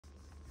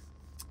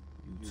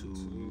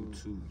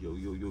YouTube. Yo.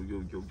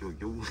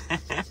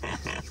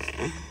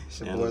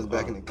 Your boy's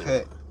back in the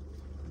cut.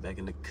 Back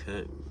in the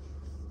cut.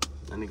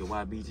 That nigga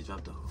YB just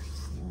dropped the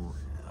whole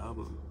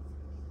album.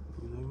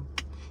 You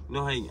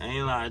know how I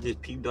ain't lie, I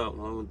just peeped out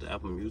one with the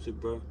Apple Music,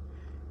 bro.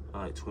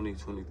 Like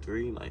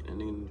 2023, like that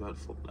nigga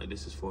dropped like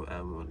this is 4th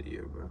album of the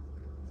year, bro.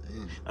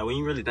 Like when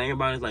you really think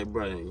about it, it's like,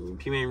 bro,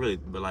 people ain't really,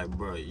 but like,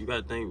 bro, you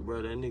gotta think,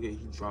 bro, that nigga,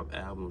 he dropped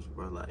albums,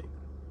 bro, like.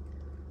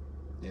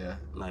 Yeah.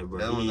 Like, bro,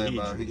 he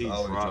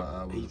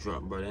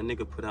dropped, bro. That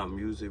nigga put out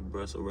music,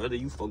 bro. So whether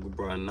you fuck with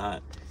bro or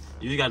not,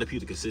 you just gotta keep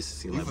the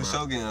consistency. You like, for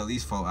sure getting at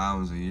least 4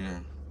 albums a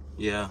year.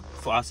 Yeah,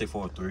 I say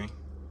 4 or 3.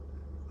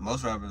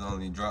 Most rappers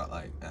only drop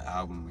like an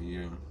album a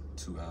year,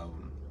 2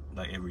 albums.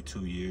 Like every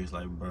 2 years,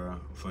 like, bro.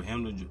 For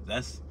him to,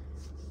 that's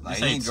like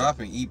he ain't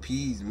dropping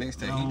EPs,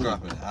 mixtape. He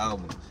dropping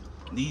albums.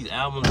 These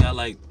albums got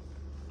like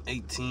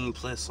 18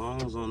 plus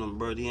songs on them,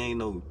 bro. They ain't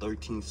no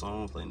 13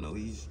 songs. Like, no,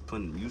 he's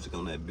putting music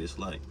on that bitch.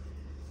 Like,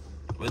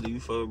 whether you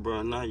fuck with bro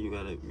or not, you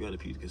gotta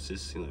keep the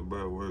consistency. Like,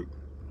 bro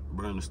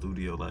bro in the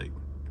studio. Like,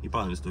 he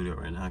probably in the studio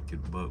right now.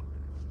 I'll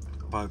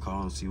probably call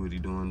him and see what he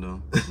doing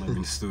though. Might be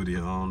in the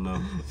studio. I don't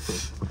know.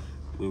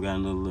 We got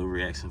another little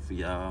reaction for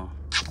y'all.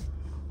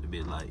 A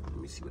bit like, let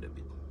me see what that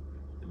bit.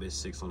 A bit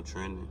 6 on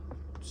trending.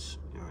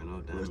 You already know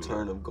what that means.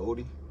 Return of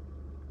Goldie.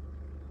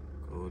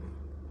 I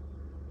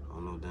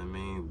don't know what that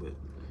means, but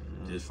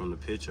just from the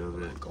picture of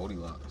it,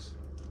 Goldilocks.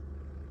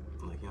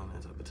 Like, he on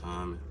that type of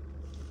time.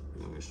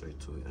 We're gonna get straight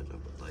to it. I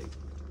drop a like.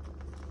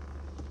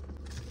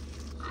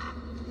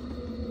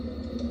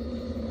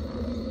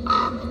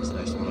 It's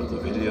actually one of the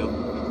video.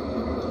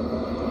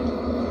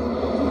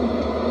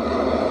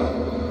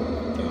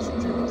 Got some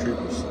Dream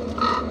Creepers.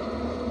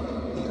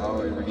 He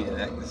always getting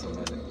acting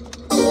somebody.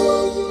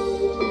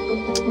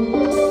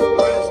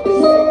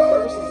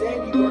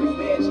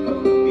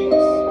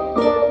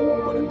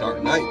 What a dark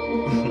night.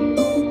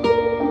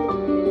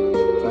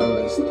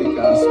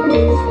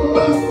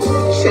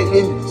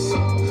 Chickens.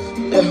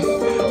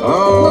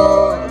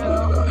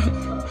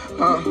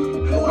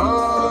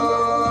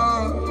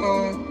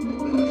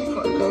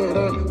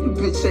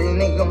 Bitch, say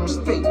nigga gon'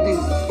 respect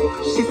this.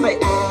 She say,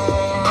 I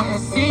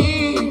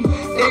see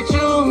that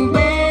you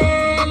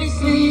barely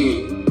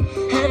sleep.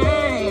 And I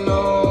ain't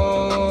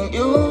on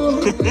you.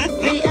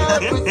 Be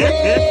out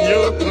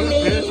protecting me.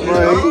 This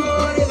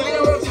ain't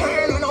no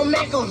return or no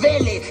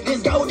Machiavelli.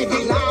 This Goldie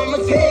bitch, now I'ma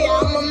tell you,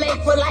 I'ma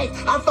make for life.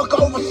 I fuck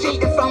over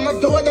shit. If I'ma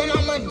do it, then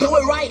I'ma do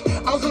it right.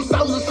 On some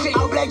soldier shit.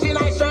 All black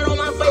G-Night shirt on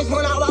my face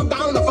when I walk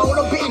down the phone.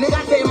 Bitch, nigga,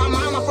 I said my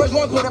mama first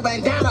one put a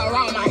bandana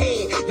around my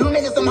head. You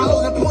niggas some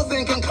hoes and pussy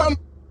and can come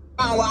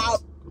around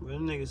while That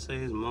nigga say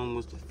his mom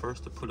was the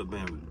first to put a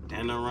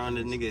bandana around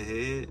that nigga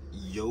head.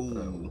 Yo.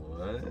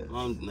 What?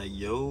 Mom, like,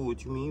 yo,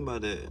 what you mean by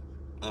that?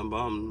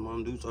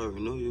 Mom Deuce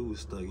already knew you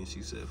was stuck, and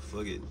she said,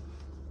 fuck it.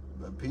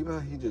 But people,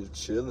 he just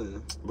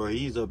chilling. Bro,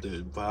 he's up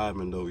there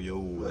vibing though, yo.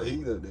 But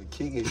he's up there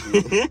kicking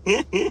shit.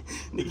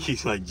 Nigga,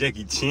 he's like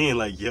Jackie Chan,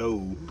 like,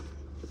 yo.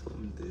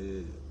 I'm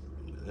dead.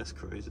 That's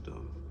crazy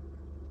though.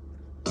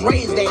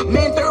 raised that.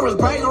 Mentor was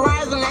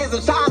burglarizing as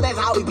a child, that's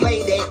how we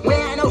played that. We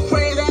had no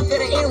friends after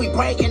the end, we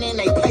breaking in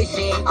they play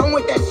shit. I'm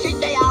with that shit,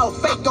 they all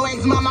fake, go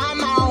ex mama, I'm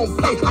my own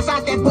place. I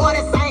shot that boy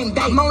that same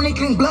day. Monique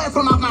clean blood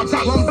from off my J.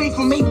 Won't be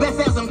for me, best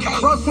as some K.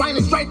 Bro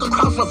swinging straight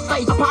across your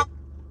face.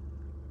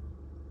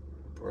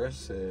 Bro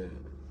said,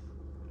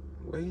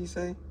 what did he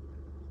say?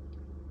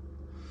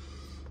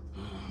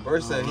 Bro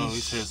said he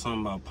said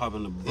something about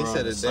popping the bro. He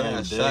said the day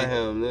I shot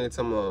him, nigga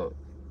talking about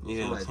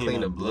somebody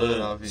clean the blood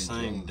off his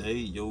same jeans. day,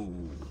 yo.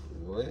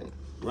 What?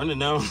 Running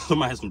down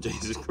somebody has some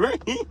jeans is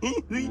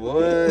crazy.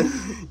 What?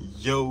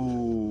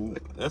 Yo,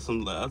 that's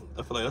some. I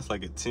feel like that's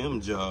like a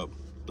Tim job.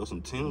 Throw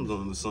some Tims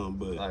on or something,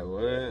 but like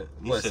what?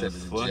 He What said said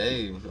fuck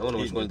J? it. I don't know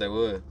which ones they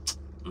were.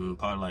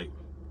 Probably like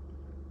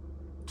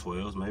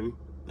 12s, maybe.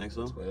 Think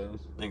so. 12s.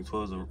 I think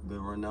 12's a good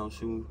rundown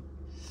shoe.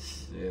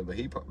 Yeah, but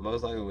he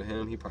most likely with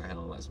him, he probably had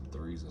on like some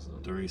 3s or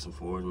something. 3s, some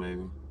 4s,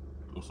 maybe.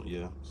 Or some,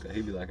 yeah. So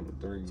he be liking the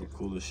 3s. Some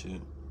cooler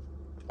shit.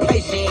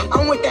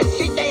 I'm with that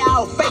shit, they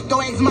all fake.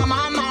 Go ex mama,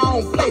 I'm my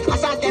own place. I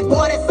shot that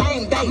boy that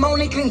same day.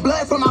 Monique clean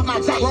blood from off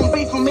my J. Won't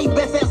be for me,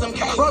 best as some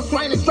K. Bro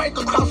swinging straight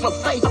across your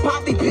face. I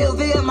pop these pills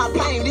in my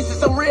pain. This is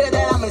so real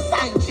that I'm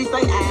insane. She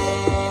say,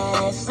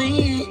 I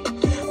see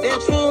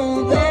that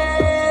you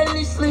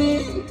barely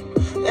sleep.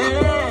 And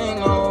I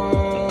ain't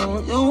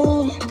on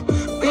you.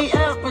 Be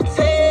out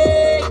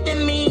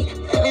protecting me.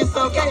 And it's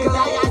okay, cause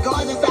I got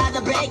guards inside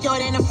the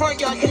backyard and the front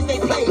yard, cause they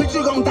play. But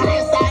you gon' die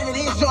inside of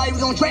this joy. We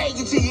gon' drag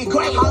you to your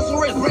grave. Also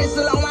rich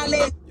bristle on my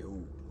leg.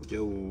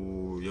 Yo.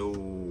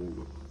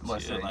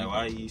 Shit, like,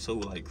 why you so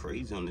like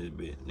crazy on this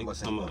bit? Nigga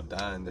talking about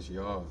dying this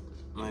yard.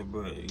 Like,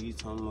 bro, you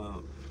talking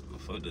about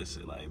fuck that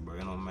shit. Like, bro,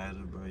 it don't matter,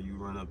 bro. You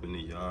run up in the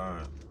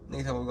yard.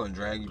 Nigga talking we're gonna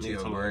drag you to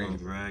your grave. We're gonna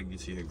drag you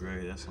to your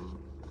grave. That's a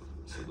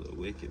little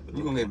wicked. But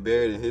you gonna get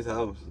buried in his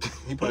house.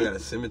 He probably got a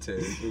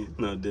cemetery too.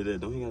 No, did that?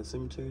 Don't he got a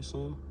cemetery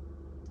soon?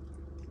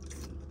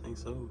 I think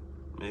so.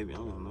 Maybe, I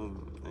don't know.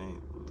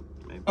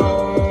 Maybe.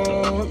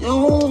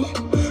 You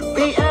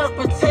be out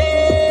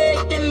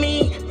protecting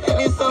me, and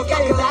it's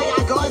okay.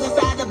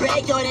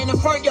 backyard and the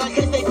front yard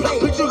cause they play.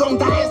 But you gon'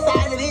 die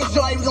inside of this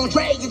joint, we gon'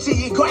 drag you till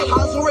you great.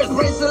 Hustle wrist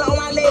bristle on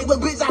my leg, but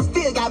bitch, I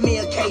still got me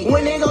a cake.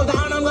 When they go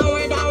down, I'm gon'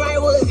 run down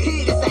right where it's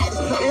hit inside this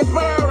place. And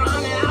spur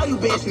around and all you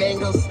bitch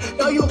niggas.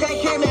 No, you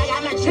can't kill me, I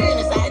got my chin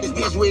inside this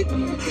bitch with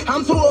me.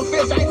 I'm too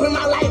official, I put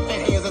my life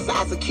in hands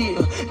inside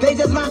secure. They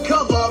just my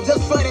cover up,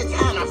 just for the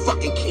time I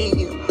fucking kill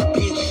you,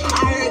 bitch.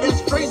 I heard the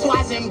streets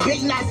watching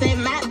big knots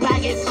in my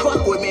pockets.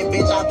 Fuck with me,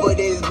 bitch, I put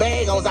this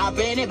bag on top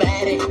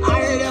anybody.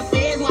 I heard the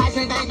feds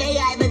watching, think they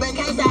got me, but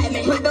can't stop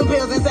me. Put them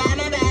pills inside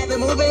my bag, been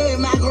moving with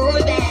my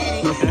groovy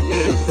daddy.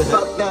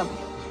 Fucked up.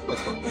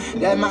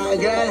 That my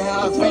girl,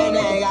 her family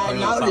ain't got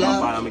no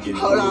love.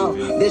 Hold on,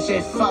 this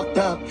shit fucked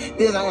up.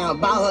 This ain't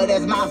about her,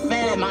 that's my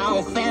family. My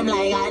own family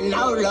ain't got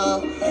no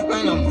love.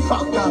 Man, I'm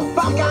fucked up.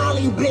 Fuck all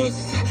these bitches,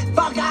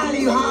 fuck all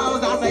these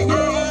hoes. I say,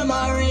 I am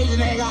a rich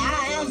nigga,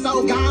 I am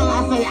so gone.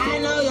 I say, I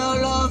know your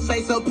love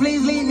face, so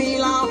please leave me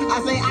alone.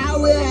 I say, I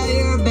will have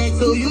your back,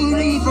 so you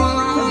leave from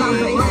wrong.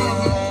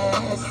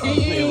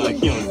 Nigga like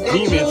he on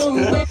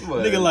demons.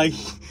 Nigga like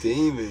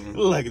demon.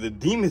 Like the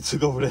demon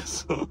took over that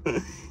song.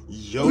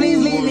 Yo, please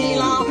leave me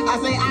alone. I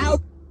say I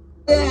will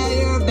have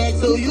your back,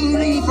 so you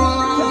leave from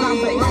wrong.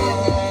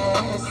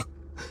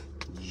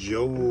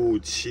 Yo,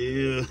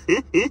 chill.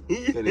 Can't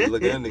even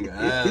look at that nigga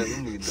eyes. That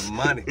nigga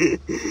demonic.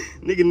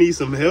 Nigga need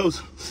some help.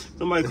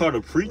 Somebody call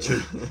the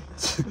preacher.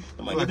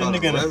 Somebody get this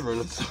nigga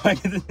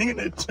in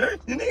the church.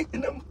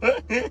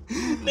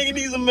 Nigga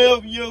need some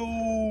help, yo.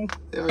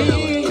 They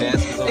already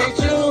have like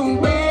caskets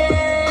on.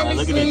 Like,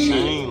 look at that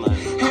chain, like.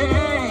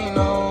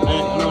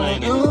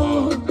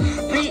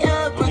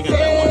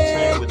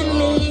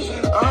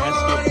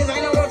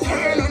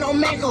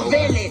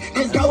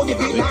 This Goldie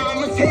bitch, now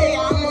I'ma tell you,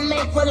 I'ma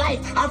make for life.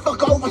 I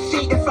fuck over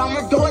shit. If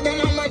I'ma do it, then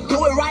I'ma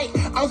do it right.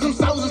 On some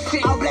soldier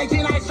shit. All black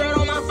jean, night shirt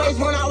on my face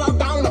when I walk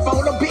down the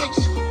phone, the bitch.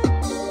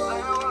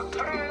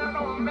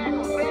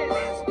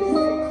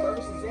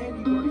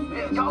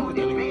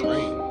 Goldie, bitch.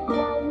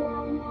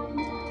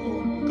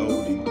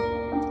 Goldie.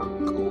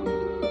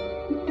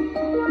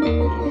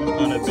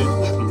 On that bitch.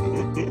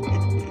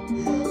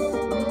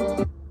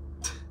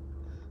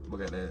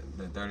 Look at that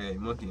 38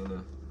 monkey in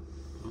there.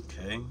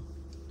 Okay.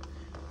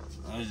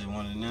 I was just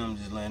one of them,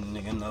 just letting the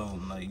nigga know,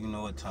 like, you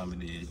know what time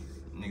it is.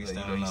 Nigga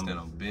stand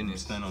on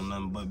business. Stand on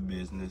nothing but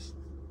business.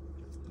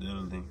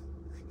 Literally.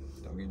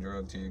 Don't get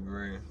drugged to your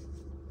grave.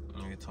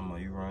 Nigga talking about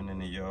you run in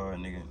the yard,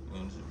 nigga,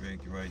 just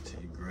drag you right to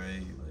your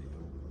grave.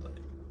 Like,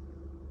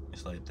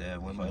 it's like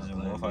that. What if I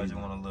just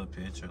want a little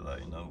picture?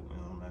 Like, you know, it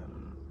don't matter.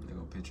 They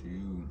gonna picture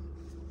you.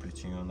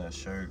 Picture you on that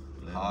shirt.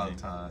 Hog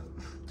tied.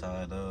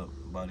 Tied up,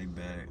 body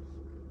bag.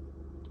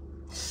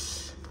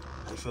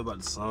 How you feel about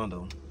the song,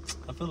 though?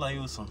 I feel like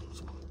it was some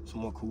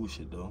more cool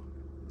shit, though.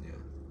 Yeah.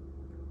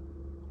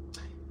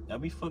 Y'all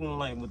be fucking,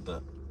 like, with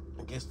the,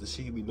 I guess the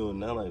shit you be doing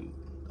now, like,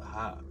 the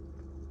hot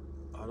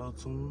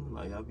auto-tune.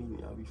 Like, y'all be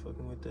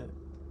fucking with that?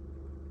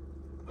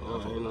 I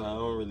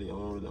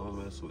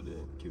don't mess with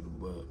it. Keep it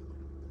buck.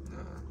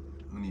 Nah.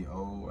 When you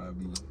old, I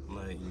be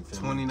like, you feel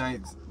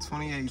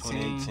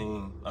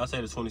 2018. I say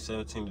the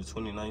 2017 to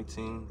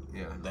 2019.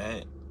 Yeah.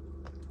 That,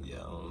 yeah,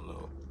 I don't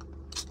know.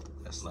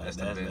 That's Like,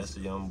 the best. that's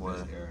the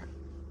Youngboy. Era.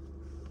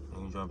 When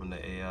you dropping the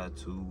AI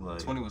too, like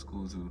 20 was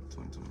cool too.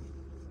 2020.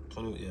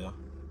 20, yeah.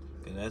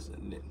 And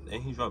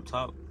then he dropped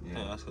top.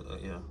 Yeah.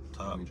 Yeah,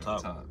 top.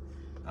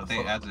 I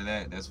think after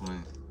that, that's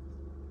when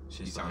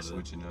she he started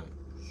switching up.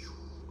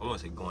 I want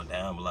to say going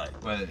down, but like,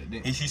 but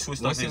he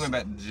switched once up. He went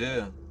back to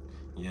jail.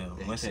 Yeah,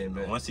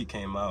 once he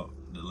came out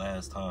the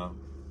last time,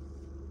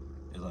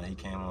 it's like he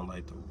came on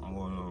like the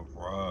more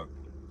rock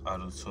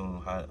auto-tune,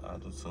 hot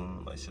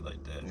auto-tune, like shit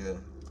like that. Yeah.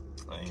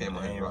 I ain't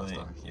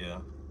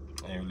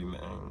really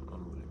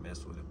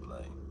mess with it, but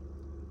like,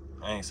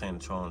 I ain't saying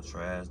the Tron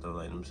trash though.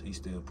 Like, he's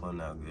still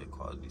putting out good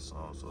quality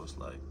songs, so it's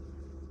like,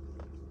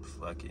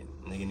 fuck it,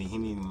 nigga. He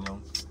need, you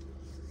know.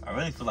 I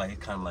really feel like it's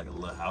kind of like a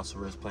little house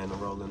arrest playing a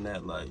role in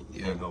that. Like,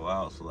 you can't go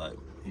out, so like,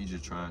 he's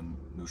just trying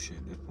new shit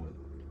at this point.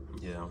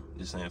 Yeah,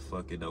 just saying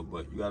fuck it though.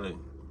 But you gotta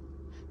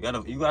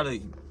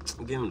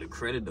give him the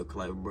credit though,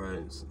 like,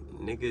 bro,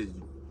 niggas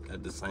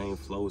got the same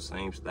flow,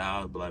 same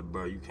style, but like,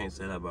 bro, you can't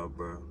say that about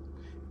bro.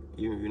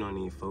 You don't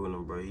even fuck with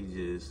him, bro. He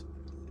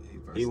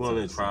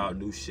willing to try out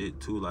new shit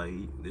too. Like,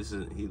 he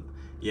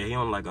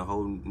on like a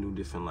whole new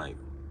different like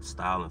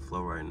style and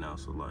flow right now.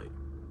 So like,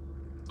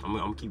 I'm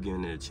gonna keep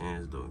giving it a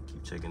chance though.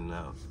 Keep checking it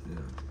out.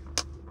 Yeah.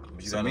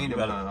 But you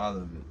gotta all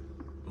of it.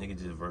 Nigga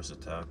just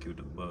versatile, cute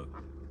the buck.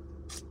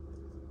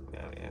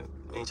 Yeah.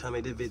 I ain't trying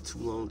to make this vid too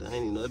long. I ain't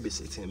even know that bitch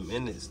say 10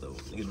 minutes though.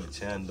 Nigga been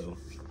chatting though.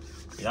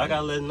 Y'all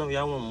gotta let them know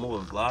y'all want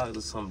more vlogs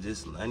or something.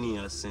 Just I need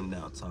us sitting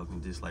down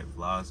talking, just like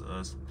vlogs of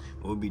us.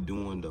 What we be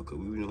doing though, cause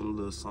we be doing a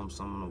little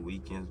something on the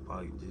weekends,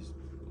 probably just,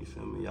 you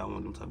feel me? Y'all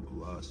want them type of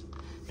vlogs.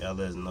 Y'all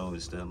let us know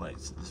instead of like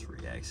just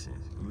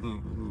reactions. We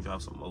can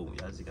drop some more.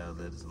 Y'all just gotta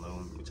let us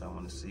know what y'all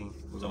want to see.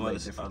 Some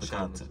other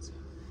content,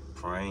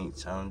 prank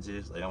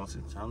challenges. Like, I want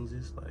some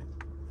challenges. Like,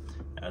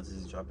 y'all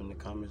just drop in the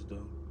comments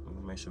though.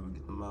 We'll make sure we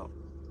get them out.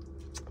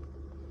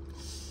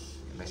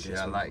 Make sure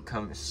y'all like,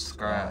 comment,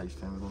 subscribe. Alright,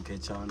 fam, we're gonna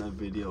catch y'all in that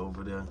video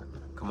over there.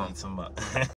 Come on. Talking about